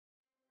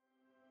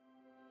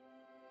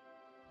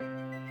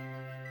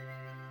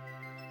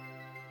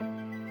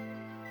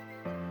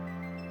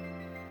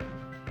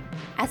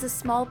As a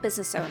small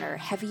business owner,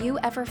 have you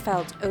ever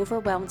felt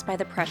overwhelmed by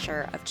the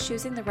pressure of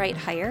choosing the right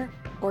hire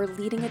or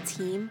leading a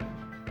team?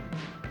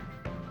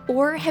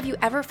 Or have you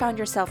ever found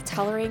yourself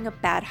tolerating a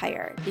bad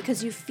hire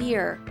because you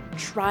fear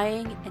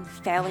trying and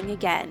failing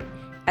again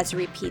as you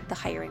repeat the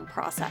hiring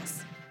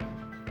process?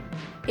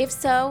 If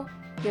so,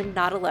 you're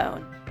not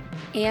alone,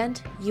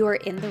 and you are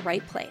in the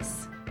right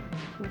place.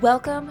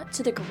 Welcome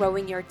to the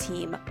Growing Your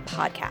Team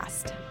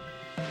podcast.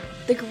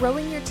 The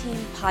Growing Your Team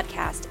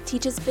podcast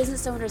teaches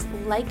business owners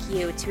like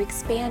you to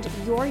expand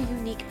your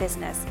unique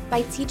business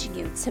by teaching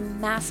you to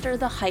master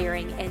the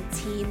hiring and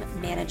team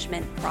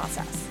management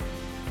process.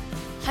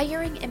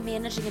 Hiring and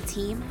managing a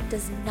team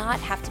does not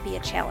have to be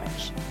a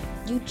challenge.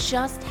 You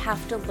just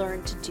have to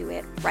learn to do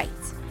it right.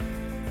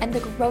 And the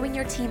Growing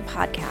Your Team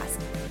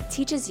podcast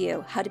teaches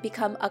you how to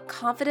become a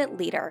confident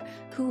leader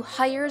who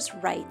hires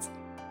right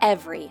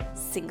every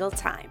single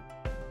time.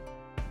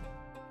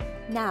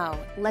 Now,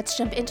 let's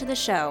jump into the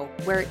show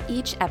where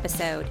each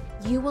episode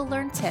you will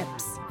learn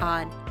tips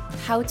on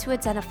how to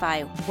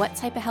identify what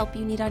type of help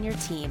you need on your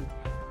team,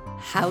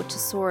 how to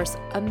source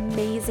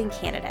amazing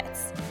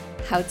candidates,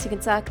 how to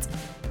conduct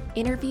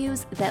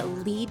interviews that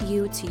lead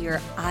you to your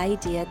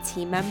ideal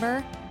team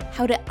member,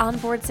 how to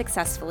onboard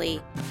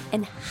successfully,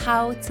 and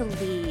how to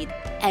lead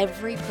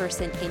every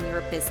person in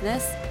your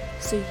business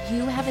so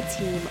you have a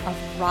team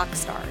of rock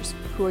stars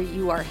who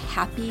you are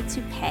happy to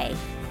pay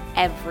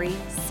every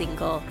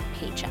single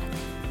paycheck.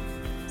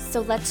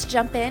 So let's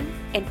jump in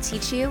and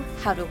teach you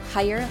how to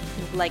hire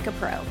like a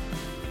pro.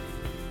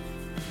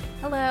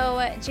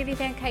 Hello, Jamie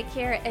Van Kuyk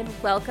here, and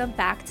welcome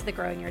back to the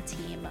Growing Your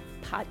Team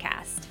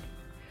podcast.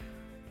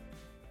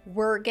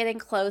 We're getting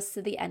close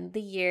to the end of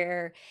the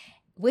year,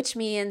 which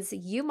means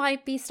you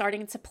might be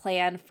starting to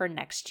plan for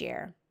next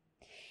year.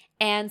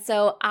 And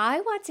so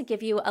I want to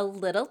give you a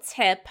little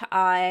tip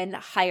on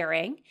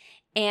hiring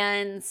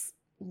and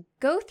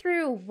go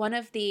through one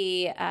of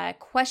the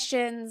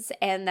questions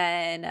and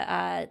then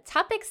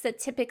topics that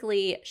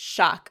typically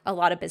shock a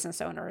lot of business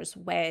owners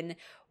when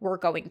we're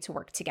going to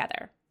work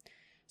together.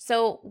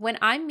 So when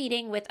I'm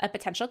meeting with a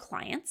potential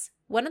client,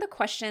 one of the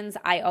questions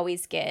I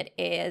always get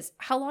is,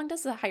 how long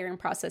does the hiring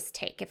process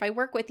take? If I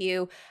work with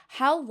you,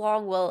 how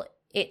long will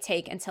it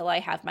take until I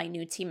have my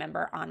new team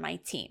member on my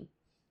team?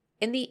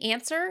 And the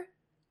answer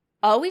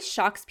always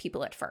shocks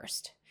people at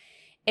first.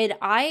 And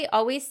I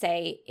always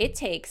say it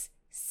takes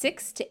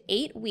 6 to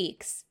 8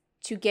 weeks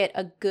to get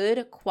a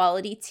good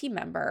quality team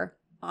member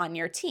on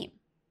your team.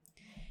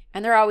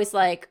 And they're always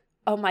like,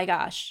 oh my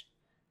gosh,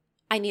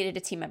 I needed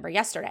a team member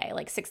yesterday.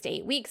 Like 6 to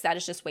 8 weeks, that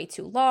is just way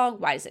too long.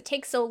 Why does it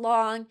take so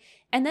long?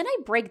 And then I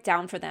break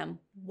down for them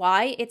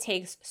why it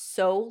takes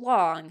so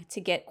long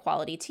to get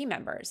quality team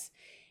members.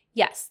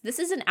 Yes, this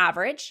is an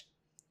average.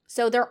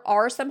 So there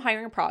are some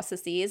hiring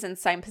processes and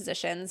some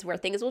positions where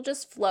things will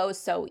just flow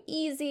so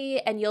easy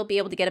and you'll be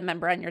able to get a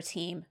member on your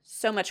team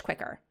so much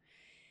quicker.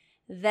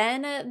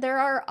 Then there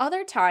are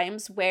other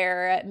times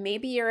where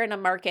maybe you're in a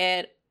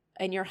market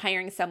and you're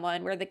hiring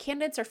someone where the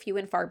candidates are few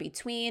and far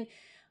between.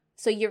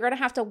 So you're going to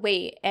have to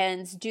wait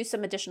and do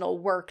some additional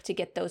work to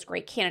get those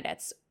great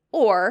candidates.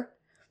 Or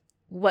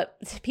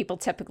what people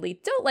typically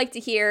don't like to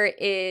hear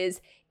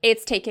is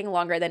it's taking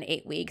longer than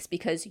 8 weeks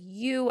because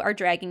you are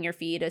dragging your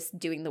feet as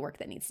doing the work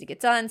that needs to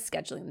get done,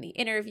 scheduling the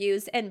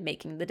interviews, and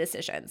making the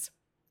decisions.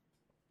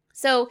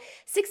 So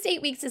 6 to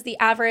 8 weeks is the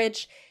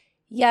average.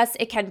 Yes,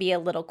 it can be a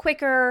little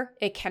quicker,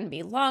 it can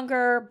be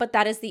longer, but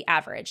that is the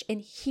average.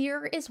 And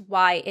here is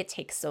why it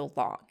takes so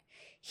long.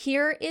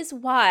 Here is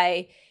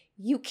why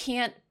you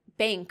can't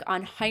bank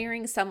on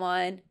hiring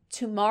someone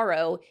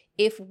tomorrow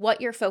if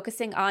what you're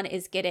focusing on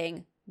is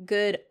getting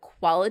good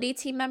quality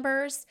team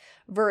members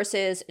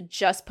versus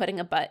just putting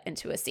a butt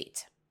into a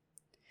seat.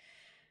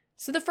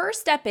 So the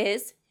first step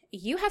is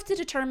you have to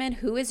determine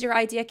who is your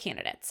ideal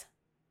candidate.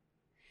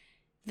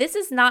 This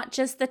is not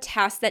just the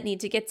tasks that need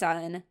to get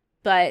done,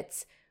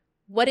 but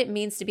what it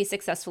means to be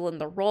successful in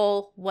the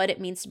role, what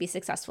it means to be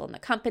successful in the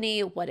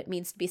company, what it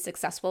means to be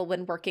successful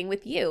when working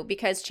with you,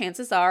 because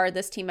chances are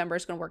this team member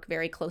is going to work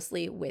very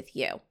closely with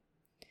you.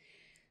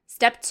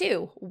 Step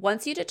 2,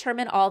 once you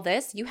determine all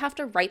this, you have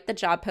to write the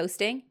job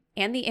posting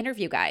and the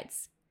interview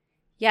guides.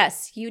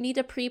 Yes, you need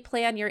to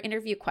pre-plan your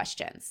interview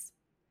questions.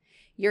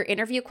 Your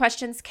interview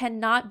questions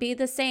cannot be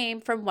the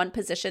same from one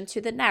position to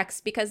the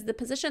next because the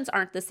positions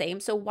aren't the same.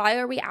 So why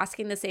are we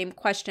asking the same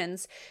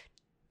questions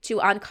to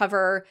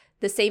uncover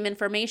the same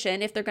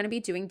information if they're going to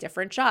be doing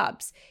different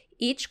jobs?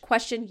 Each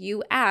question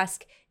you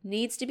ask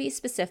needs to be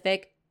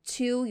specific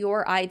to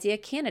your ideal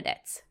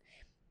candidate.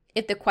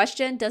 If the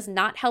question does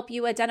not help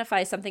you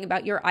identify something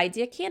about your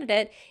ideal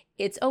candidate,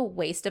 it's a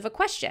waste of a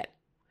question.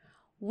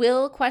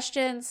 Will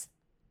questions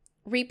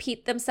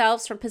repeat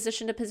themselves from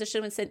position to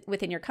position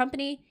within your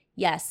company?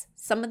 Yes,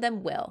 some of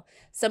them will.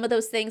 Some of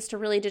those things to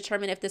really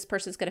determine if this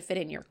person is going to fit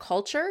in your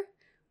culture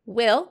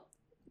will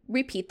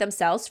repeat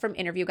themselves from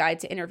interview guide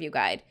to interview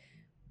guide.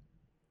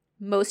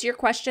 Most of your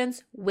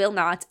questions will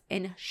not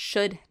and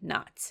should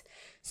not.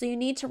 So you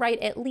need to write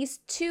at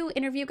least 2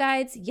 interview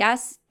guides.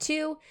 Yes,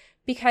 2,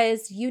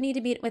 because you need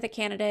to meet with a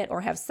candidate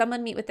or have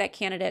someone meet with that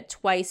candidate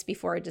twice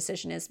before a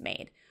decision is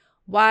made.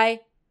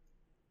 Why?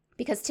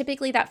 Because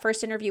typically that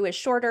first interview is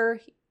shorter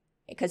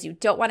because you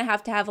don't want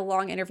to have a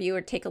long interview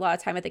or take a lot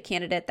of time with a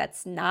candidate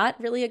that's not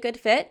really a good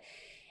fit.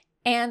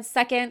 And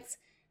second,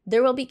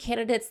 there will be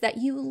candidates that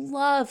you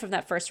love from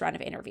that first round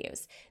of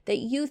interviews that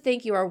you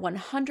think you are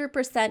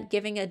 100%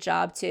 giving a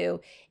job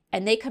to,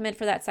 and they come in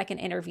for that second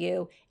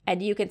interview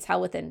and you can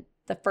tell within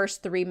the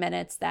first 3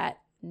 minutes that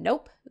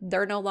nope,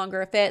 they're no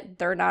longer a fit,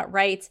 they're not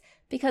right,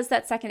 because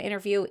that second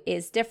interview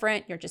is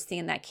different. You're just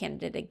seeing that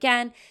candidate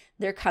again.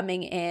 They're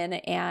coming in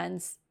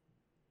and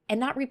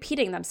not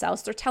repeating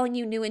themselves. They're telling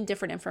you new and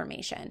different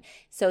information.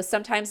 So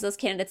sometimes those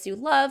candidates you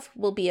love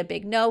will be a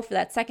big no for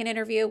that second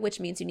interview,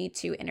 which means you need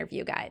 2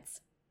 interview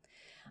guides.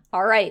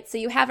 All right, so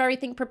you have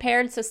everything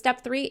prepared. So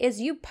step 3 is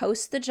you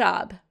post the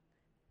job.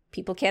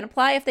 People can't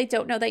apply if they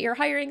don't know that you're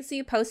hiring, so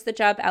you post the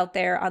job out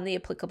there on the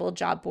applicable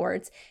job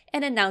boards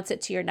and announce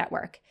it to your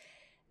network.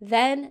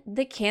 Then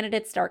the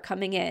candidates start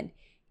coming in.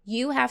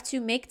 You have to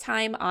make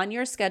time on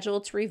your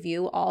schedule to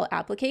review all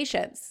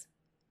applications.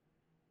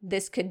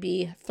 This could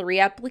be 3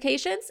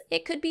 applications,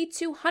 it could be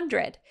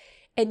 200,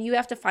 and you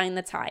have to find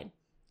the time.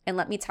 And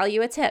let me tell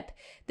you a tip.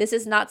 This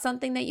is not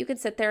something that you can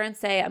sit there and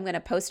say, I'm going to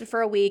post it for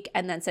a week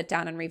and then sit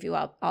down and review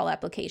all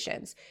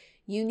applications.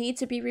 You need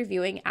to be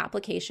reviewing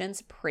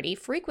applications pretty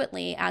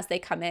frequently as they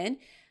come in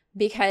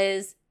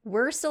because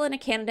we're still in a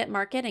candidate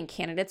market and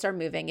candidates are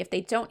moving. If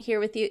they don't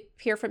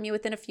hear from you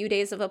within a few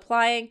days of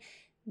applying,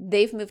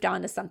 they've moved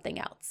on to something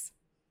else.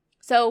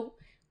 So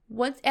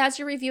as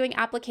you're reviewing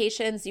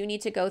applications, you need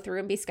to go through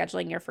and be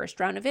scheduling your first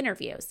round of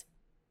interviews.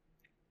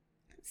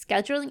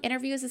 Scheduling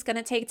interviews is going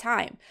to take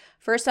time.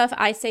 First off,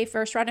 I say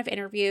first round of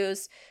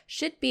interviews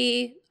should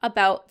be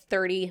about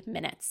 30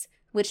 minutes,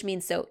 which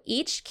means so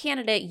each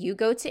candidate you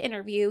go to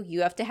interview,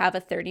 you have to have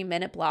a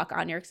 30-minute block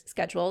on your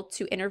schedule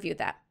to interview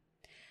them.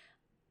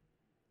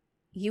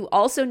 You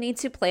also need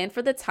to plan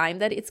for the time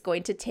that it's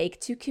going to take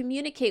to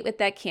communicate with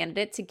that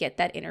candidate to get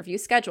that interview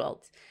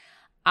scheduled.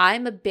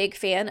 I'm a big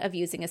fan of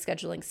using a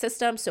scheduling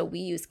system. So we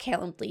use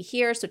Calendly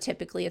here. So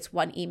typically it's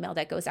 1 email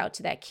that goes out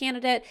to that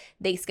candidate.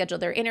 They schedule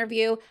their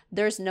interview.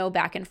 There's no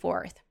back and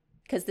forth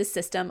because the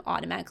system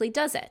automatically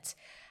does it.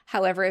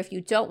 However, if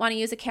you don't want to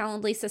use a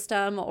Calendly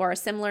system or a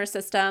similar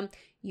system,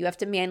 you have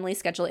to manually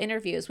schedule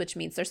interviews, which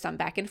means there's some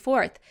back and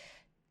forth.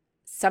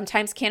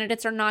 Sometimes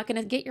candidates are not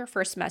going to get your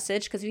first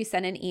message because if you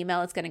send an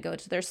email, it's going to go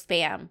to their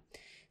spam.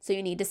 So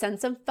you need to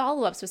send some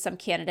follow-ups with some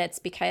candidates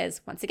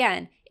because, once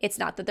again, it's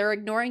not that they're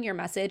ignoring your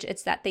message,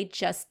 it's that they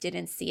just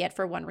didn't see it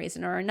for one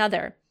reason or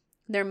another.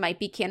 There might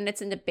be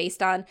candidates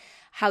based on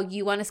how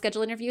you want to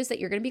schedule interviews that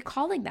you're going to be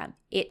calling them.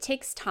 It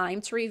takes time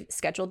to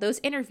reschedule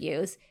those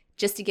interviews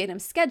just to get them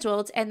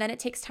scheduled, and then it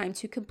takes time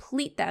to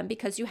complete them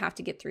because you have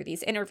to get through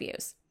these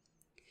interviews.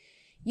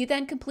 You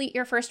then complete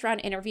your first round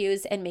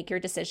interviews and make your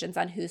decisions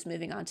on who's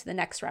moving on to the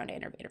next round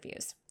of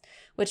interviews,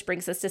 which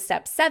brings us to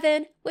step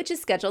 7, which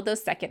is schedule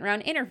those second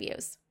round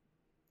interviews.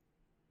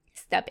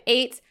 Step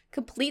 8,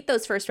 complete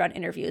those first round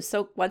interviews.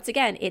 So once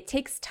again, it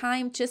takes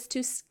time just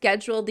to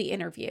schedule the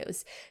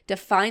interviews,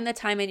 define the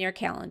time in your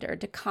calendar,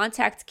 to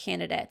contact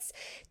candidates,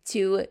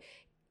 to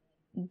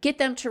get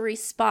them to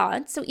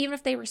respond. So even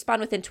if they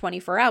respond within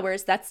 24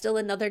 hours, that's still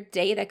another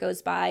day that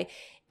goes by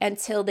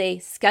until they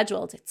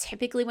scheduled.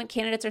 Typically when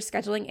candidates are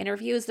scheduling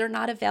interviews, they're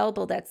not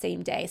available that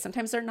same day.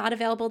 Sometimes they're not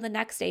available the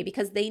next day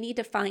because they need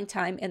to find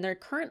time in their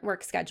current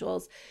work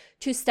schedules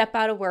to step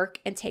out of work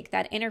and take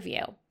that interview.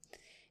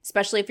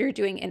 Especially if you're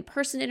doing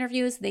in-person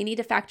interviews, they need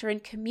to factor in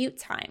commute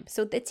time.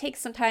 So it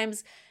takes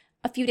sometimes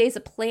a few days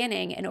of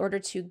planning in order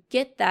to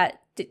get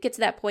to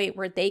that point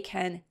where they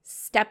can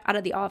step out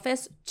of the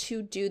office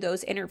to do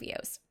those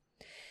interviews.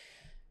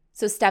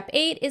 So step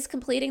 8 is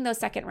completing those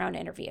second round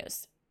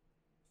interviews.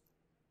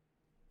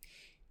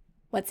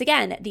 Once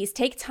again, these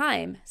take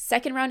time.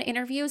 Second round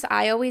interviews,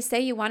 I always say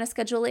you want to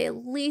schedule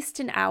at least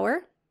an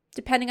hour,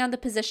 depending on the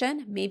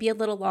position, maybe a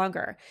little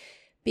longer,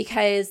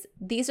 because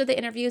these are the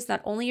interviews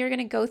not only you're going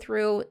to go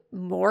through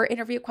more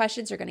interview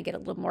questions, you're going to get a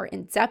little more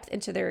in depth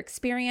into their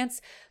experience.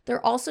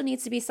 There also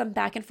needs to be some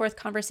back and forth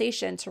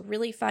conversation to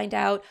really find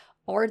out,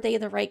 are they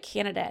the right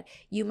candidate?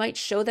 You might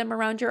show them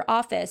around your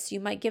office.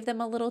 You might give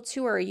them a little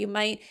tour. You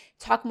might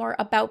talk more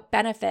about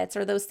benefits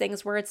or those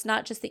things where it's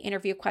not just the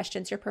interview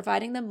questions. You're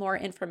providing them more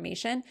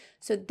information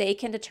so they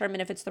can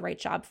determine if it's the right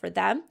job for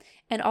them,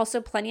 and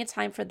also plenty of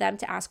time for them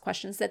to ask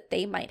questions that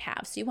they might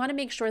have. So you want to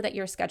make sure that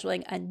you're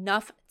scheduling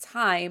enough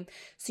time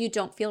so you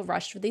don't feel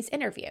rushed for these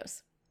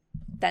interviews.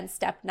 Then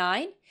step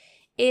 9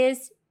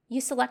 is you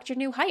select your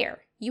new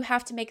hire. You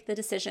have to make the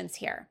decisions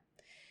here.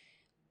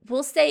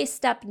 We'll say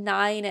step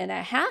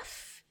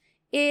 9.5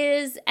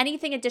 is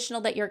anything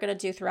additional that you're going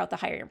to do throughout the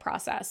hiring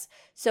process.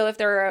 So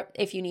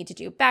if you need to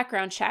do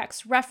background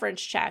checks,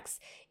 reference checks,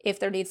 if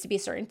there needs to be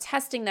certain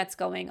testing that's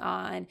going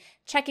on,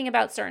 checking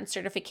about certain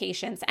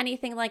certifications,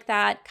 anything like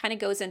that kind of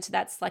goes into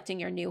that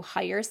selecting your new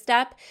hire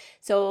step.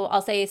 So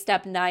I'll say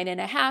step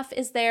 9.5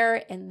 is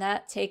there, and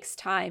that takes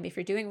time. If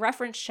you're doing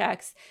reference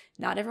checks,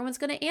 not everyone's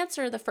going to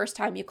answer the first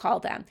time you call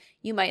them.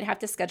 You might have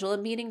to schedule a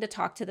meeting to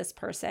talk to this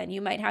person.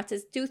 You might have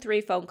to do 3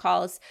 phone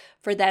calls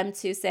for them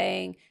to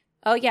saying,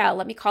 oh yeah,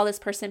 let me call this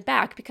person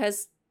back,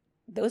 because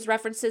those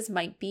references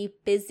might be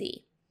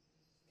busy.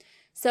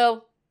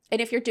 So, and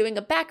if you're doing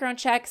a background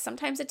check,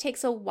 sometimes it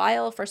takes a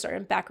while for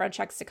certain background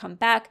checks to come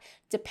back,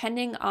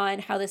 depending on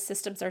how the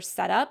systems are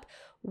set up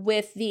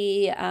with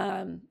the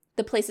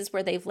places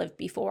where they've lived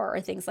before or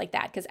things like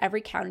that, because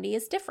every county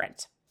is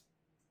different.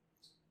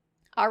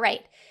 All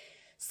right,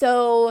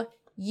 so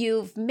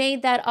you've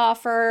made that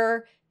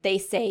offer. They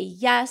say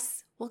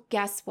yes. Well,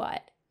 guess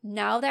what?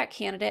 Now that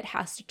candidate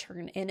has to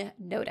turn in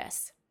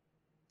notice.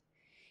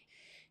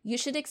 You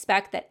should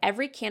expect that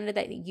every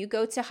candidate that you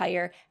go to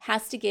hire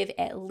has to give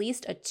at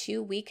least a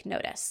 2-week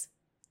notice.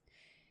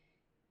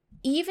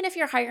 Even if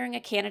you're hiring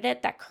a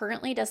candidate that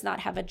currently does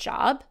not have a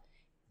job,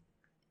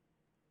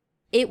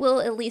 it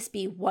will at least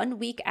be 1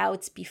 week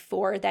out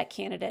before that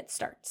candidate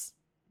starts.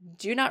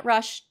 Do not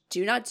rush.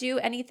 Do not do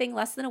anything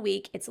less than a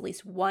week. It's at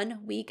least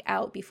 1 week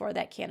out before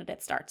that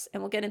candidate starts.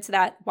 And we'll get into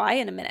that why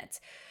in a minute.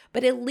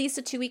 But at least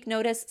a 2-week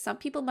notice. Some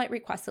people might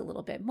request a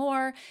little bit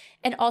more.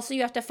 And also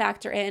you have to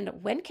factor in,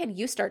 when can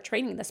you start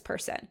training this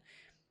person?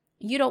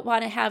 You don't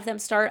want to have them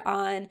start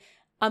on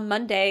a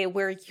Monday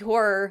where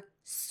you're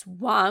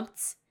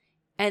swamped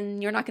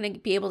and you're not going to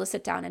be able to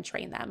sit down and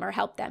train them or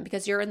help them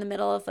because you're in the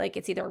middle of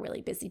it's either a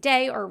really busy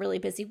day or a really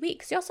busy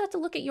week. So you also have to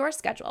look at your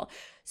schedule.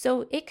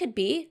 So it could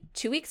be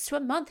 2 weeks to a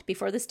month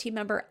before this team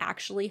member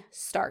actually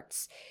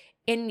starts.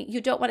 And you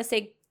don't want to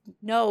say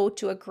no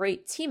to a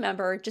great team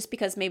member just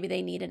because maybe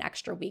they need an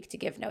extra week to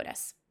give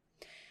notice.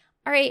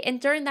 All right. And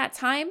during that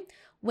time,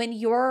 when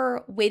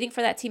you're waiting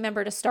for that team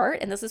member to start,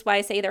 and this is why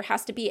I say there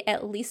has to be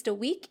at least a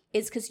week,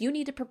 is because you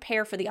need to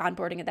prepare for the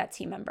onboarding of that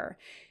team member.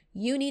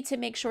 You need to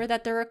make sure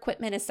that their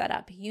equipment is set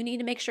up. You need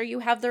to make sure you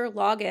have their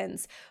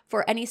logins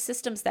for any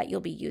systems that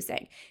you'll be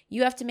using.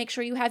 You have to make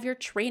sure you have your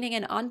training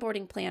and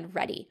onboarding plan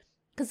ready,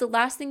 because the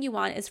last thing you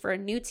want is for a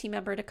new team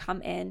member to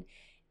come in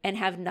and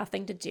have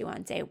nothing to do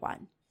on day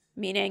one,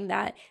 meaning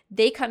that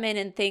they come in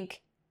and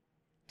think,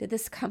 did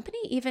this company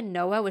even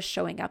know I was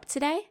showing up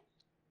today?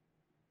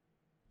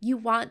 You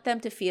want them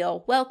to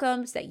feel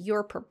welcomed, that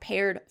you're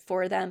prepared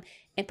for them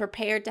and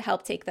prepared to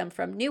help take them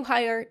from new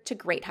hire to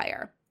great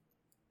hire.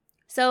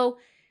 So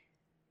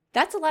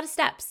that's a lot of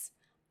steps.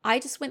 I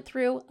just went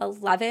through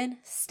 11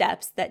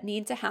 steps that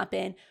need to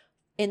happen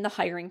in the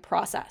hiring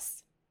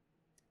process.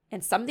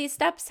 And some of these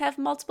steps have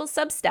multiple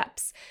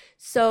sub-steps.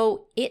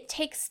 So it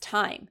takes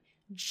time.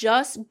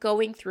 Just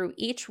going through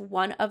each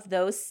one of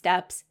those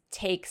steps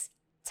takes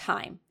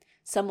time.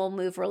 Some will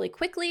move really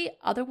quickly.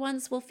 Other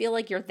ones will feel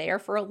like you're there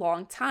for a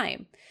long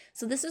time.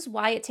 So this is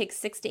why it takes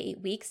 6 to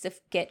 8 weeks to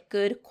get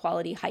good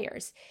quality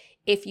hires.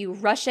 If you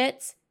rush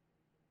it,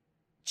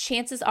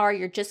 chances are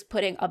you're just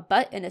putting a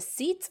butt in a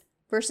seat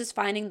versus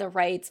finding the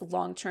right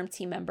long-term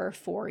team member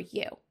for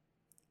you.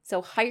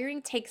 So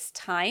hiring takes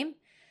time,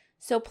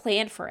 so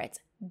plan for it.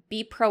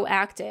 Be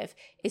proactive.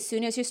 As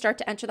soon as you start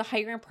to enter the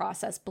hiring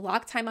process,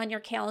 block time on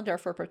your calendar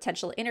for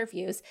potential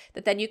interviews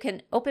that then you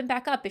can open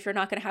back up if you're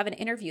not going to have an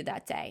interview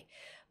that day.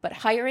 But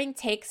hiring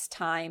takes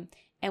time,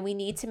 and we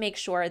need to make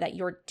sure that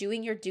you're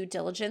doing your due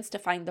diligence to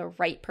find the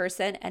right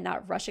person and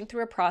not rushing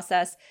through a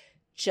process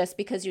just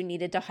because you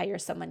needed to hire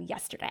someone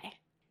yesterday.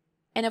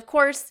 And of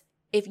course,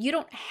 if you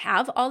don't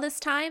have all this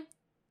time,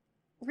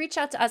 reach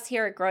out to us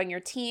here at Growing Your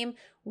Team.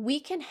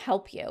 We can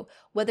help you,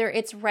 whether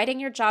it's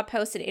writing your job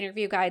posts and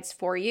interview guides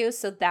for you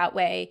so that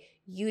way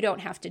you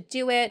don't have to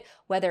do it,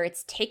 whether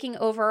it's taking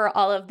over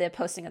all of the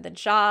posting of the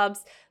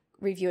jobs,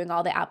 reviewing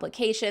all the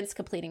applications,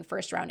 completing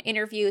first round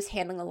interviews,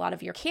 handling a lot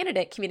of your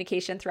candidate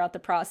communication throughout the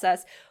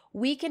process.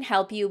 We can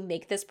help you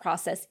make this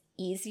process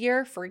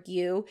easier for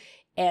you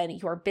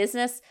and your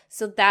business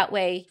so that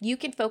way you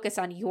can focus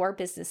on your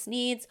business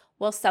needs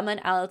while someone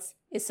else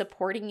is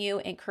supporting you,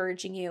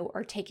 encouraging you,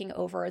 or taking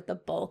over the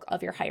bulk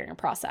of your hiring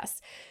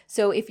process.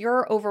 So if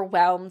you're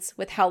overwhelmed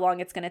with how long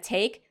it's going to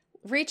take,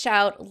 reach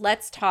out,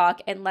 let's talk,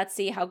 and let's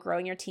see how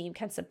Growing Your Team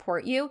can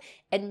support you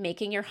and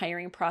making your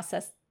hiring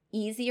process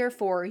easier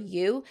for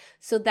you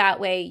so that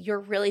way you're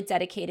really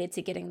dedicated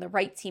to getting the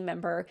right team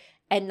member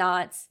and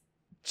not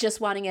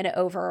just wanting it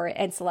over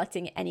and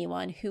selecting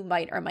anyone who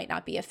might or might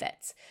not be a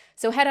fit.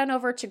 So head on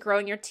over to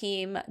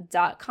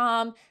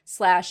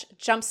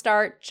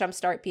growingyourteam.com/jumpstart,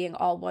 jumpstart being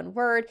all one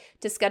word,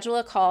 to schedule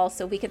a call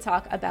so we can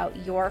talk about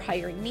your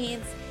hiring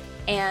needs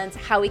and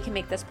how we can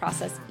make this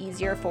process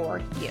easier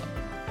for you.